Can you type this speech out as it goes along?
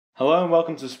Hello and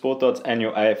welcome to Sport.'s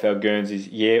annual AFL Guernseys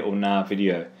Yeah or Nah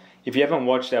video. If you haven't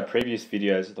watched our previous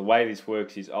videos, the way this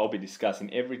works is I'll be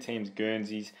discussing every team's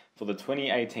Guernseys for the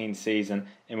 2018 season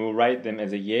and we'll rate them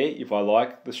as a yeah if I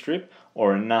like the strip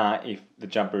or a nah if the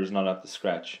jumper is not up to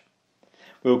scratch.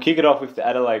 We'll kick it off with the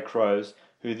Adelaide Crows,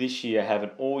 who this year have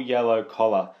an all yellow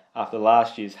collar after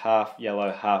last year's half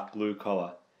yellow half blue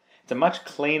collar. It's a much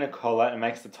cleaner collar and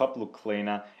makes the top look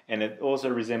cleaner, and it also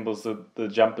resembles the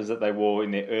jumpers that they wore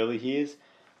in their early years.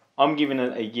 I'm giving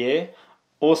it a yeah.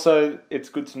 Also, it's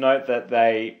good to note that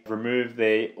they removed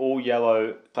their all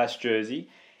yellow clash jersey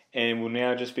and will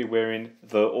now just be wearing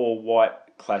the all white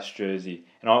clash jersey,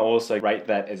 and I also rate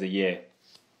that as a yeah.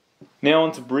 Now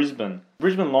on to Brisbane.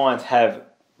 Brisbane Lions have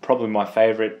probably my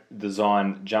favourite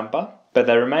design jumper, but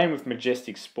they remain with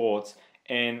Majestic Sports,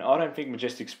 and I don't think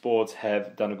Majestic Sports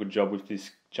have done a good job with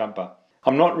this jumper.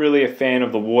 I'm not really a fan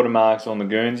of the watermarks on the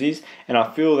Guernseys, and I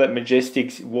feel that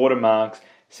Majestic's watermarks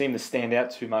seem to stand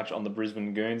out too much on the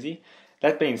Brisbane Guernsey.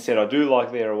 That being said, I do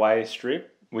like their away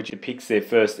strip, which depicts their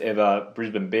first ever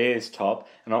Brisbane Bears top,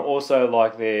 and I also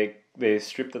like their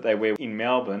strip that they wear in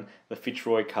Melbourne, the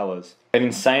Fitzroy colours. And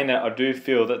in saying that, I do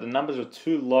feel that the numbers are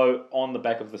too low on the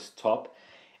back of this top,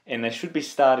 and they should be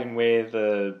starting where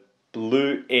the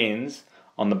blue ends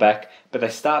on the back, but they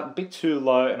start a bit too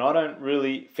low, and I don't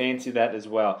really fancy that as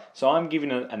well. So I'm giving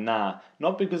it a nah,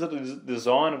 not because of the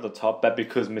design of the top, but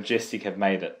because Majestic have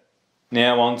made it.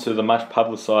 Now on to the much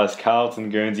publicised Carlton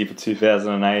Guernsey for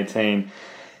 2018.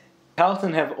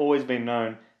 Carlton have always been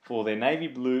known for their navy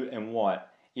blue and white,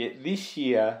 yet this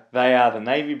year they are the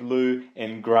navy blue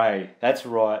and grey. That's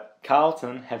right,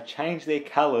 Carlton have changed their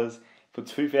colours for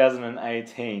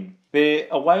 2018. Their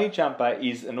away jumper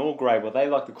is an all grey, well they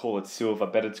like to call it silver,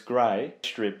 but it's grey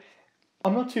strip.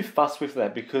 I'm not too fussed with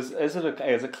that because as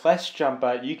a clash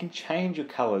jumper you can change your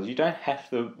colours. You don't have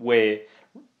to wear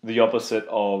the opposite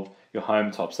of your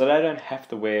home top, so they don't have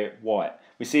to wear white.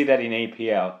 We see that in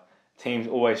EPL. Teams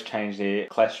always change their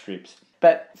clash strips.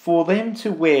 But for them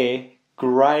to wear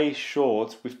grey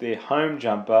shorts with their home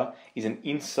jumper is an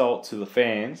insult to the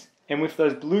fans, and with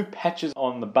those blue patches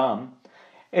on the bum,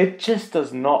 it just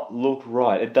does not look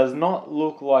right. It does not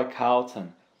look like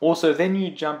Carlton. Also, their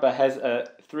new jumper has a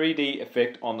 3D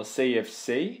effect on the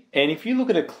CFC. And if you look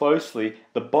at it closely,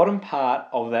 the bottom part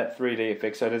of that 3D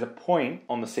effect, so there's a point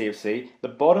on the CFC, the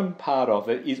bottom part of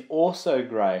it is also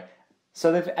grey.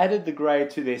 So they've added the grey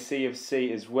to their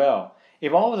CFC as well.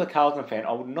 If I was a Carlton fan,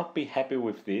 I would not be happy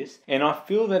with this. And I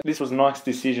feel that this was a nice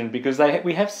decision because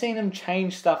we have seen them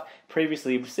change stuff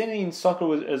previously. We've seen it in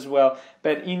soccer as well,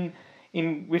 but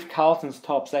with Carlton's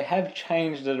tops, they have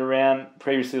changed it around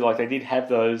previously, like they did have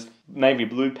those navy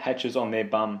blue patches on their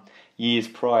bum years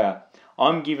prior.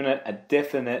 I'm giving it a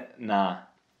definite nah.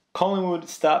 Collingwood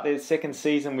start their second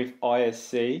season with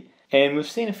ISC, and we've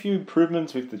seen a few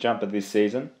improvements with the jumper this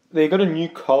season. They've got a new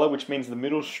collar, which means the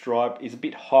middle stripe is a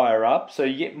bit higher up, so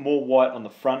you get more white on the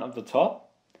front of the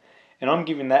top, and I'm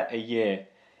giving that a yeah.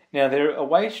 Now their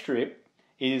away strip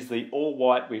is the all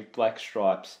white with black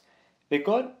stripes. They've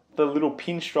got the little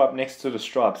pinstripe next to the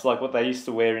stripes, like what they used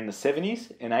to wear in the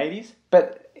 70s and 80s.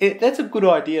 But that's a good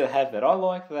idea to have that. I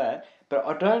like that, but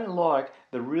I don't like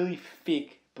the really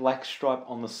thick black stripe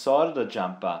on the side of the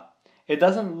jumper. It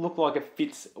doesn't look like it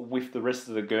fits with the rest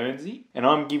of the Guernsey, and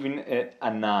I'm giving it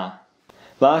a nah.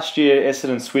 Last year,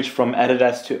 Essendon switched from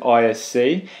Adidas to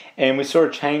ISC, and we saw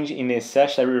a change in their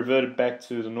sash. They reverted back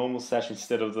to the normal sash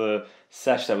instead of the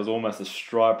sash that was almost a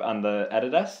stripe under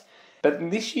Adidas.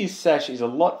 But this year's sash is a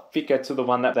lot thicker to the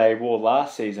one that they wore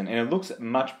last season, and it looks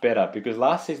much better because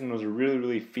last season was a really,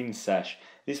 really thin sash.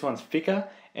 This one's thicker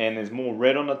and there's more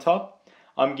red on the top.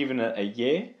 I'm giving it a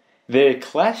yeah. Their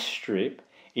clash strip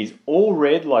is all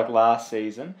red like last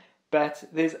season, but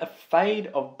there's a fade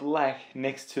of black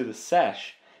next to the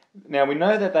sash. Now we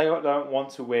know that they don't want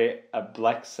to wear a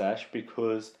black sash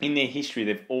because in their history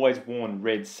they've always worn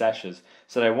red sashes,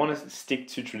 so they want to stick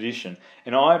to tradition,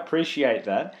 and I appreciate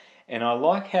that. And I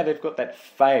like how they've got that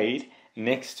fade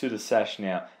next to the sash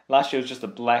now. Last year it was just a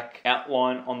black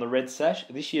outline on the red sash.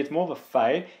 This year it's more of a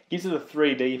fade. Gives it a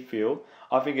 3D feel.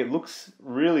 I think it looks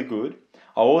really good.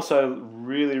 I also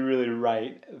really, really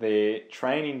rate their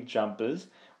training jumpers,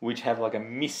 which have like a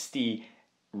misty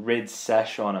red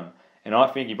sash on them. And I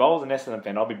think if I was an Essendon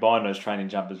fan, I'd be buying those training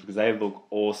jumpers because they look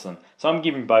awesome. So I'm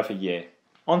giving both a yeah.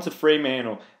 On to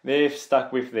Fremantle. They've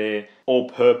stuck with their all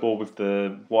purple with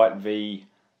the white V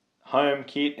home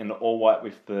kit and the all white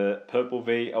with the purple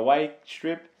V away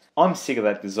strip. I'm sick of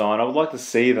that design. I would like to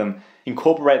see them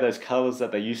incorporate those colours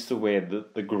that they used to wear,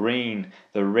 the green,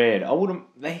 the red.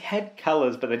 They had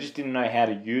colours, but they just didn't know how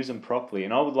to use them properly,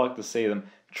 and I would like to see them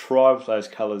try with those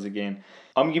colours again.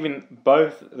 I'm giving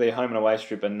both their home and away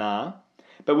strip a nah,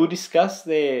 but we'll discuss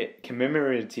their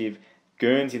commemorative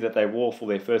Guernsey that they wore for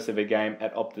their first ever game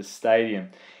at Optus Stadium.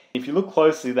 If you look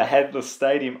closely, they had the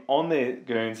stadium on their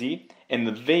Guernsey, and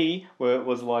the V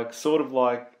was like sort of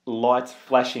like lights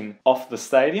flashing off the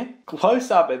stadium.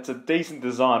 Close up, it's a decent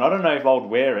design. I don't know if I would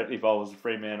wear it if I was a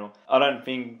Fremantle. I don't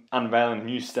think unveiling a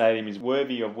new stadium is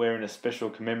worthy of wearing a special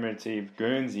commemorative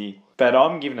Guernsey, but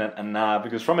I'm giving it a nah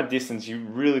because from a distance you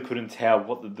really couldn't tell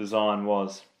what the design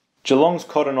was. Geelong's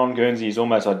cotton on Guernsey is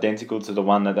almost identical to the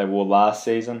one that they wore last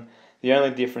season. The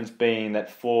only difference being that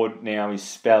Ford now is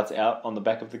spouts out on the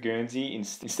back of the Guernsey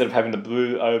instead of having the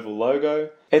blue oval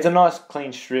logo. It's a nice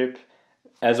clean strip.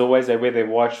 As always, they wear their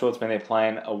white shorts when they're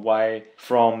playing away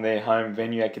from their home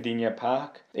venue at Cardinia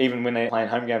Park. Even when they're playing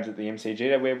home games at the MCG,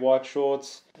 they wear white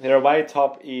shorts. Their away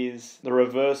top is the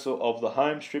reversal of the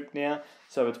home strip now.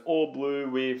 So it's all blue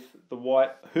with the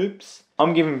white hoops.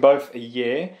 I'm giving both a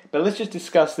yeah, but let's just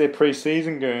discuss their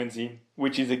pre-season Guernsey,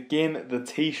 which is again the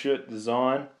t-shirt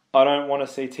design. I don't want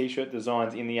to see t-shirt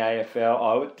designs in the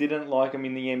AFL. I didn't like them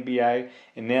in the NBA,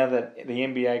 and now that the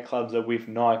NBA clubs are with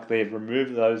Nike, they've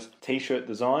removed those t-shirt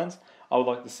designs. I would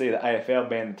like to see the AFL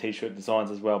ban the t-shirt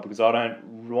designs as well, because I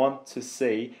don't want to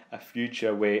see a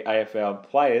future where AFL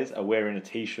players are wearing a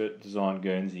t-shirt design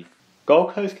Guernsey.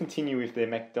 Gold Coast continue with their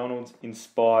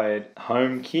McDonald's-inspired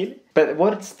home kit, but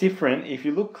what's different, if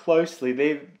you look closely,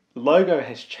 their logo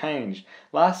has changed.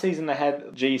 Last season they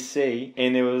had GC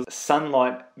and there was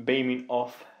sunlight beaming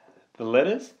off the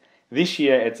letters. This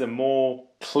year it's a more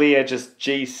clear, just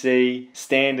GC,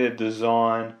 standard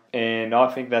design, and I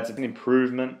think that's an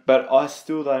improvement. But I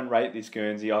still don't rate this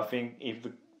Guernsey. I think if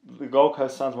the Gold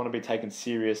Coast Suns want to be taken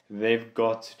serious, they've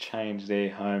got to change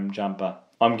their home jumper.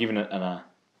 I'm giving it an A.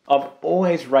 I've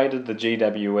always rated the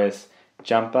GWS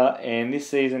jumper, and this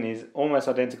season is almost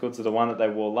identical to the one that they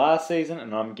wore last season,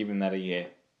 and I'm giving that a yeah.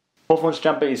 Hawthorn's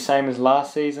jumper is same as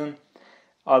last season.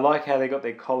 I like how they got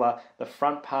their collar. The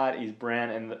front part is brown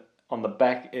and on the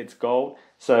back it's gold,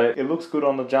 so it looks good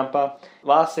on the jumper.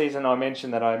 Last season I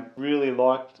mentioned that I really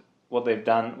liked what they've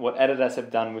done, what Adidas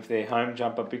have done with their home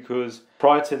jumper, because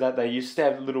prior to that they used to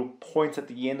have little points at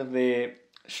the end of their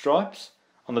stripes,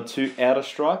 on the two outer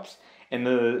stripes, and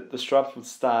the stripes would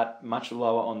start much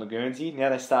lower on the Guernsey. Now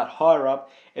they start higher up.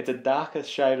 It's a darker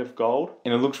shade of gold,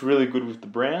 and it looks really good with the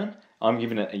brown. I'm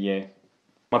giving it a yeah.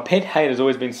 My pet hate has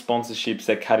always been sponsorships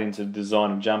that cut into the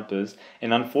design of jumpers,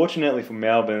 and unfortunately for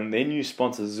Melbourne, their new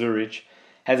sponsor Zurich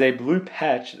has a blue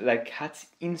patch that cuts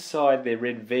inside their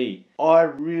red V. I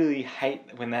really hate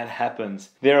when that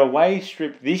happens. Their away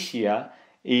strip this year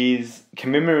is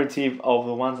commemorative of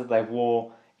the ones that they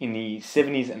wore in the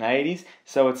 70s and 80s,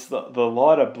 so it's the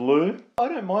lighter blue. I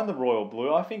don't mind the royal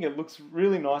blue. I think it looks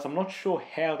really nice. I'm not sure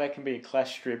how that can be a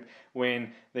clash strip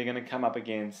when they're going to come up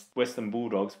against Western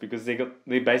Bulldogs, because they're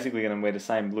basically going to wear the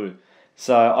same blue.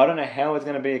 So I don't know how it's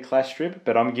going to be a clash strip,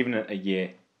 but I'm giving it a yeah.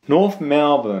 North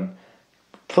Melbourne,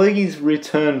 please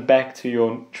return back to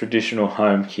your traditional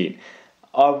home kit.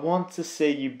 I want to see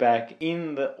you back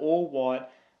in the all white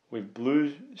with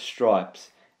blue stripes.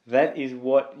 That is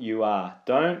what you are.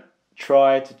 Don't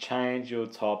try to change your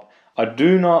top. I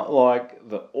do not like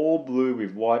the all blue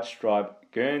with white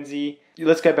stripe Guernsey.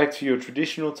 Let's go back to your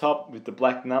traditional top with the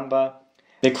black number.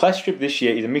 Their clash strip this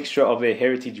year is a mixture of their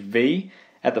heritage V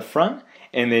at the front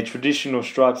and their traditional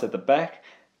stripes at the back.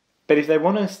 But if they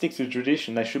want to stick to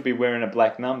tradition, they should be wearing a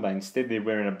black number. Instead, they're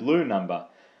wearing a blue number.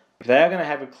 If they are going to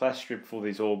have a clash strip for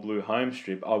this all blue home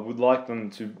strip, I would like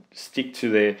them to stick to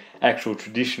their actual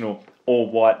traditional all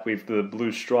white with the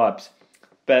blue stripes.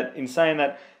 But in saying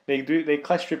that, their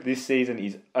clash strip this season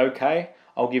is okay.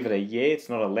 I'll give it a yeah. It's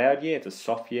not a loud yeah, it's a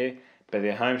soft yeah. But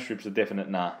their home strip's a definite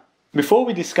nah. Before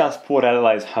we discuss Port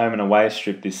Adelaide's home and away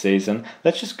strip this season,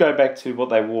 let's just go back to what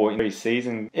they wore in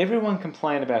pre-season. Everyone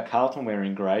complained about Carlton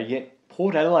wearing grey, yet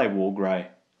Port Adelaide wore grey.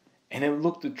 And it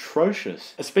looked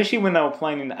atrocious, especially when they were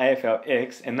playing in the AFL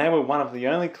X, and they were one of the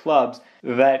only clubs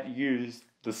that used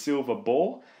the silver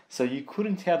ball, so you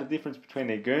couldn't tell the difference between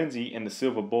their Guernsey and the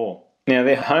silver ball. Now,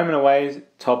 their home and away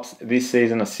tops this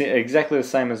season are exactly the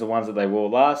same as the ones that they wore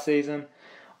last season.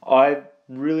 I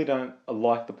really don't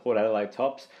like the Port Adelaide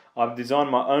tops. I've designed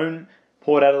my own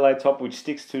Port Adelaide top, which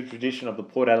sticks to the tradition of the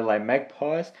Port Adelaide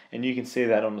Magpies, and you can see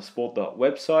that on the Sport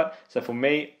website. So for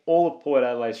me, all the Port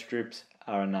Adelaide strips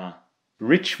are a nah.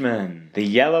 Richmond, the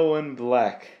yellow and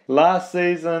black. Last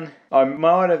season, I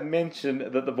might have mentioned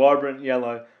that the vibrant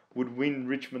yellow would win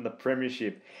Richmond the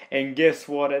premiership. And guess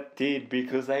what it did?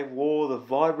 Because they wore the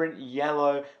vibrant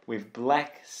yellow with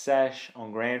black sash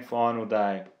on grand final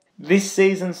day. This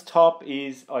season's top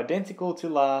is identical to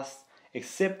last,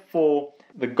 except for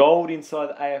the gold inside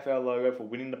the AFL logo for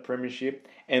winning the premiership,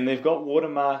 and they've got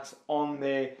watermarks on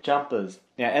their jumpers.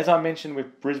 Now, as I mentioned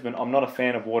with Brisbane, I'm not a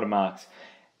fan of watermarks.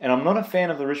 And I'm not a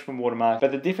fan of the Richmond watermark,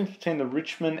 but the difference between the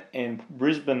Richmond and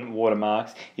Brisbane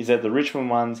watermarks is that the Richmond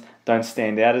ones don't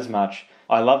stand out as much.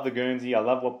 I love the Guernsey. I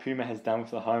love what Puma has done with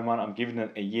the home one. I'm giving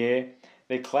it a yeah.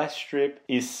 Their clash strip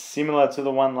is similar to the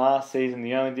one last season,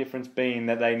 the only difference being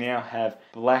that they now have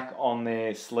black on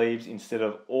their sleeves instead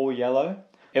of all yellow.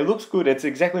 It looks good. It's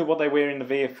exactly what they wear in the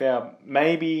VFL.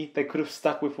 Maybe they could have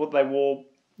stuck with what they wore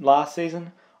last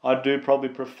season. I do probably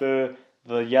prefer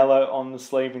the yellow on the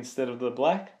sleeve instead of the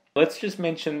black. Let's just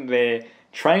mention their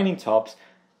training tops.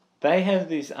 They have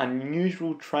this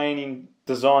unusual training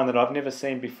design that I've never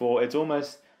seen before. It's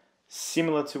almost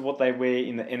similar to what they wear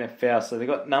in the NFL. So they've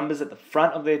got numbers at the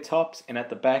front of their tops and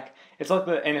at the back. It's like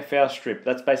the NFL strip.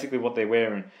 That's basically what they're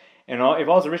wearing. And if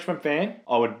I was a Richmond fan,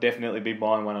 I would definitely be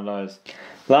buying one of those.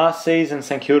 Last season,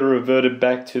 St Kilda reverted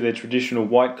back to their traditional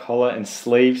white collar and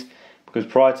sleeves, because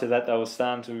prior to that, they were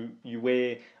starting to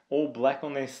wear all black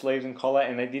on their sleeves and collar,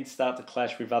 and they did start to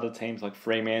clash with other teams like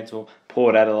Fremantle,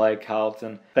 Port Adelaide,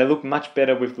 Carlton. They look much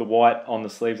better with the white on the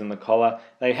sleeves and the collar.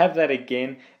 They have that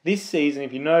again. This season,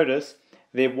 if you notice,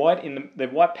 their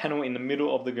white panel in the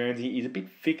middle of the Guernsey is a bit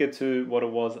thicker to what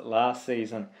it was last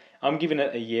season. I'm giving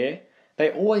it a yeah. They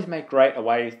always make great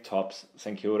away tops,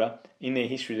 St Kilda. In their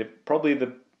history, they're probably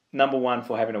the number one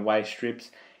for having away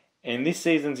strips. And this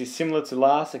season's is similar to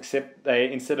last, except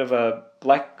they, instead of a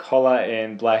black collar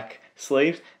and black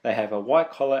sleeves, they have a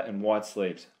white collar and white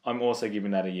sleeves. I'm also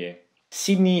giving that a yeah.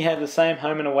 Sydney have the same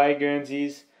home and away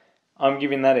Guernseys. I'm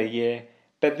giving that a yeah.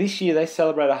 But this year they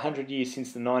celebrate 100 years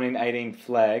since the 1918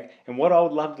 flag, and what I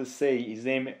would love to see is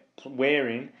them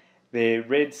wearing their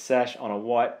red sash on a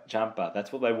white jumper.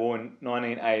 That's what they wore in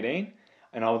 1918.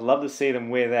 And I would love to see them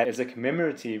wear that as a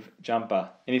commemorative jumper.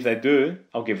 And if they do,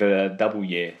 I'll give it a double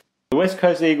yeah. The West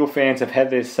Coast Eagle fans have had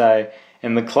their say,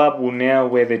 and the club will now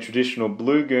wear their traditional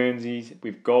blue Guernseys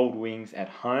with gold wings at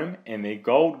home and their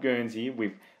gold Guernsey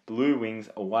with blue wings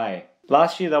away.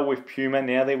 Last year they were with Puma,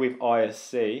 now they're with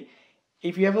ISC.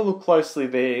 If you ever look closely,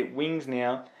 their wings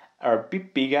now are a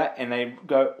bit bigger and they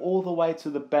go all the way to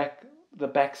the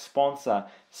back sponsor.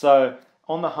 So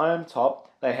on the home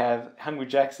top, they have Hungry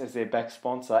Jack's as their back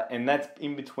sponsor, and that's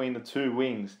in between the two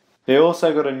wings. They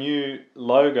also got a new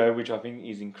logo, which I think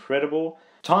is incredible.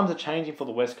 Times are changing for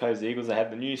the West Coast Eagles. They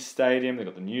have the new stadium, they've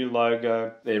got the new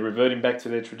logo, they're reverting back to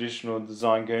their traditional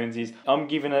design Guernseys. I'm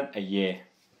giving it a yeah.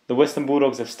 The Western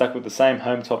Bulldogs have stuck with the same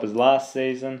home top as last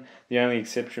season, the only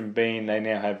exception being they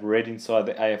now have red inside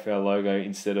the AFL logo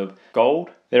instead of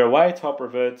gold. Their away top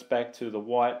reverts back to the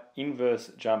white inverse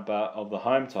jumper of the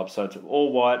home top, so it's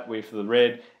all white with the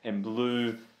red and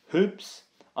blue hoops.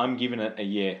 I'm giving it a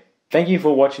yeah. Thank you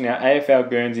for watching our AFL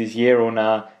Guernseys Yeah or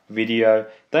Nah video.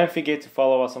 Don't forget to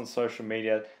follow us on social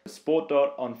media,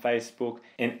 sport.on Facebook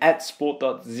and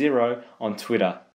 @sport.0 on Twitter.